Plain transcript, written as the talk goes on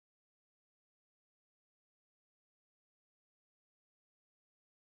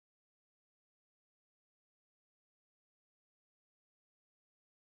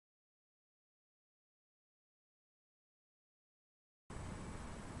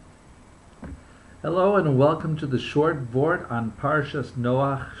Hello and welcome to the short Vort on Parshas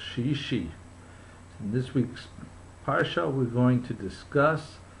Noach Shishi. In this week's Parsha, we're going to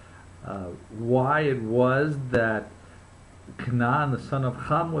discuss why it was that Canaan, the son of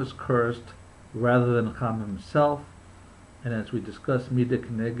Cham, was cursed rather than Cham himself. And as we discuss Midah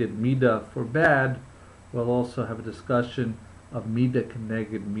Kneged Midah for bad, we'll also have a discussion of Midah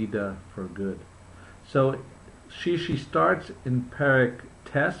Kneged Midah for good. So Shishi starts in Perek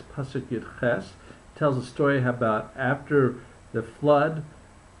Tes, Pasuk Yud Ches, tells a story about after the flood,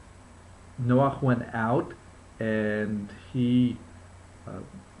 Noach went out and he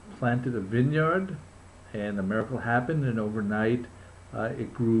planted a vineyard, and a miracle happened, and overnight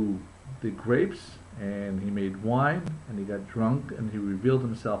it grew the grapes, and he made wine, and he got drunk, and he revealed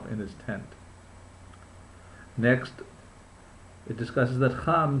himself in his tent. Next, it discusses that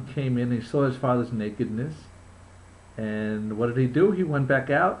Cham came in, he saw his father's nakedness, and what did he do? He went back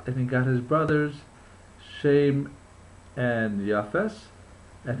out and he got his brothers Shem and Yafes,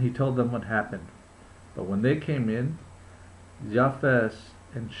 and he told them what happened. But when they came in, Yafes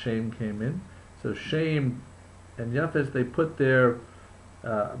and Shem came in. So Shem and Yafes, they put their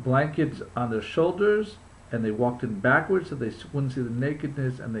blankets on their shoulders, and they walked in backwards so they wouldn't see the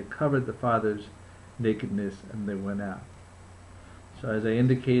nakedness, and they covered the father's nakedness, and they went out. So as I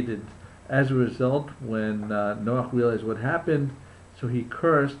indicated, as a result, when Noach realized what happened, so he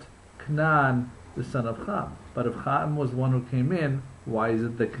cursed Canaan, the son of Cham. But if Cham was the one who came in, why is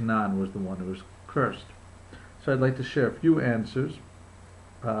it that Canaan was the one who was cursed? So I'd like to share a few answers.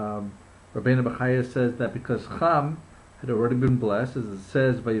 Rabbeinu Bechaya says that because Cham had already been blessed, as it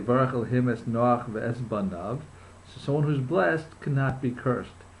says, Vayivarach Elohim es Noach ve'es banav, so someone who's blessed cannot be cursed.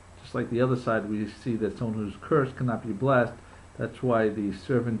 Just like the other side, we see that someone who's cursed cannot be blessed. That's why the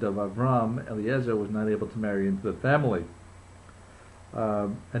servant of Avram, Eliezer, was not able to marry into the family.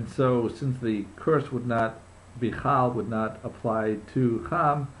 And so, since the curse would not be Chal, would not apply to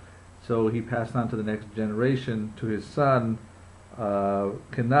Cham, so he passed on to the next generation, to his son,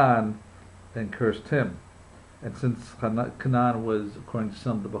 Canaan, and cursed him. And since Canaan was, according to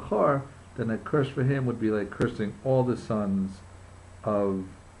some, the Bechor, then a curse for him would be like cursing all the sons of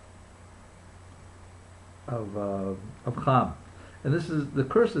Cham. And the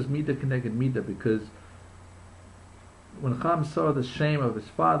curse is Midah Kneged Midah, because when Cham saw the shame of his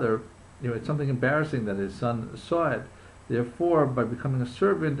father, it's something embarrassing that his son saw it. Therefore, by becoming a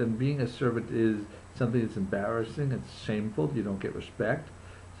servant, and being a servant is something that's embarrassing, it's shameful, you don't get respect.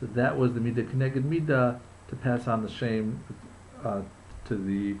 So that was the Midah Kneged Midah, to pass on the shame to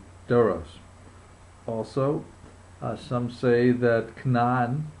the Doros. Also, some say that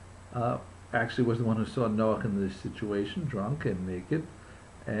Canaan actually was the one who saw Noach in this situation, drunk and naked,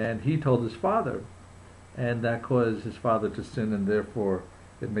 and he told his father, and that caused his father to sin, and therefore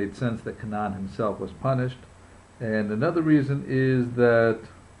it made sense that Canaan himself was punished. And another reason is that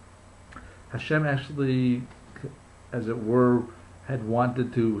Hashem actually, as it were, had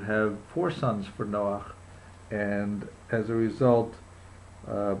wanted to have 4 sons for Noach, and as a result,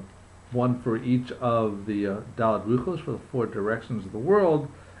 one for each of the Daled Ruchos, for the 4 directions of the world.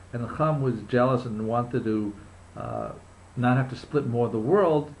 And Cham was jealous and wanted to not have to split more of the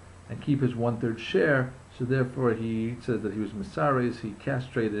world and keep his 1/3 share. So therefore, he says that he was Mesares, he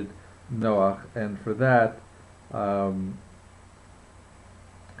castrated Noach, and for that,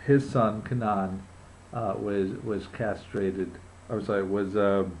 his son Canaan was castrated. Was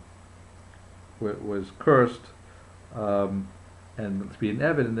cursed, and to be an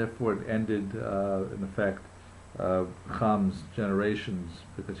Eved, and therefore it ended in effect Cham's generations,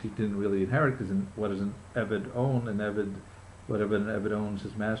 because he didn't really inherit, because what does an Eved own? Whatever an Eved owns,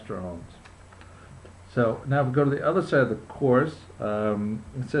 his master owns. So now we go to the other side of the course.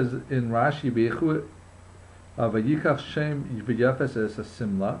 It says in Rashi, Vayikach Shem v'Yafes es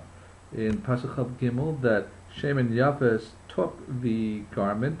Simla, in Pasuk Chav Gimel, that Shem and Yafes took the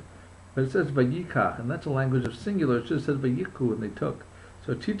garment, but it says Vayikach, and that's a language of singular. It just says Vayiku, and they took.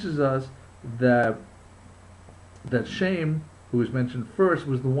 So it teaches us that Shem, who was mentioned first,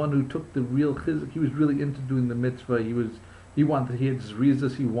 was the one who took the real chizuk. He was really into doing the mitzvah. He had his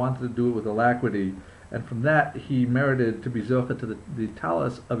rizas, he wanted to do it with alacrity, and from that he merited to be zocha to the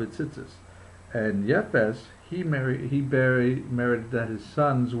talis of its tzitzis. And Yefes, he merited that his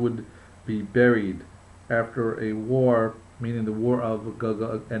sons would be buried after a war, meaning the war of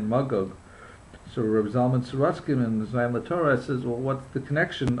Gog and Magog. So Reb Zalman Suratskin in Zayim LaTorah says, well, what's the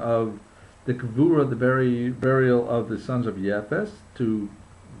connection of the kavura, the burial of the sons of Yefes, to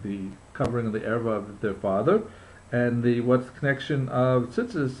the covering of the erva of their father, and what's the connection of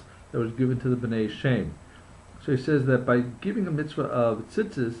tzitzis that was given to the Bnei Shem? So he says that by giving a mitzvah of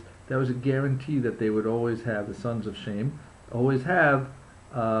tzitzis, that was a guarantee that they would always have, the sons of Shem, always have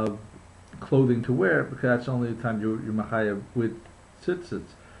clothing to wear, because that's only the time you're Machayev with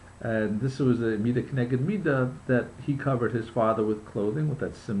tzitzits. And this was a Midah Kneged Midah, that he covered his father with clothing, with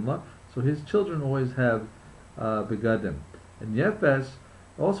that simla. So his children always have begadim. And Yefes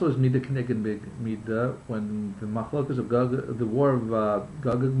also is Midah Kneged Midah, when the machlokas of the war of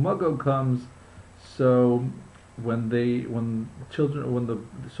Gog and Magog comes. So when the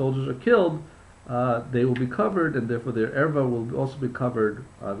soldiers are killed, they will be covered, and therefore their erva will also be covered.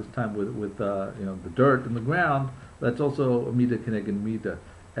 This time with the dirt in the ground. That's also a Midah Kneged Midah.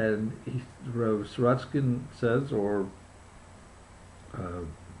 And Rav Saratskin says, or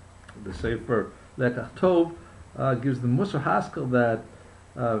the Sefer Lekach Tov gives the Musar Haskell that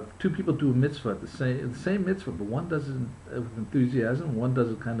two people do a mitzvah, the same mitzvah, but one does it with enthusiasm, one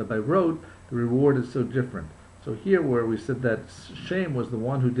does it kind of by rote. The reward is so different. So here, where we said that Shem was the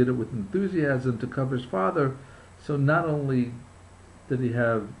one who did it with enthusiasm to cover his father, so not only did he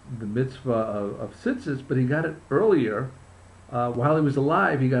have the mitzvah of tzitzis, but he got it earlier. While he was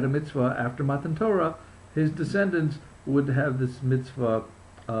alive, he got a mitzvah after Matan Torah. His descendants would have this mitzvah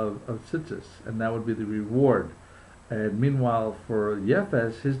of tzitzis, and that would be the reward. And meanwhile, for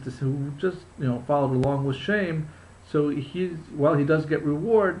Yefes, who just followed along with Shem, so while he does get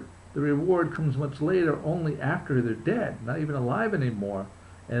reward, the reward comes much later, only after they're dead, not even alive anymore,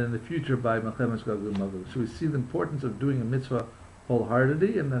 and in the future by Melchemes Gog and Magog. So we see the importance of doing a mitzvah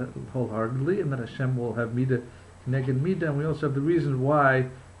wholeheartedly, and that Hashem will have Midah Kneged Midah. And we also have the reason why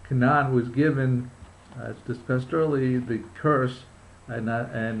Canaan was given, as discussed earlier, the curse, and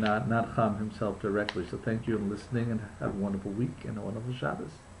not Cham himself directly. So thank you for listening, and have a wonderful week and a wonderful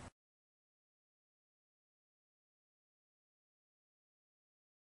Shabbos.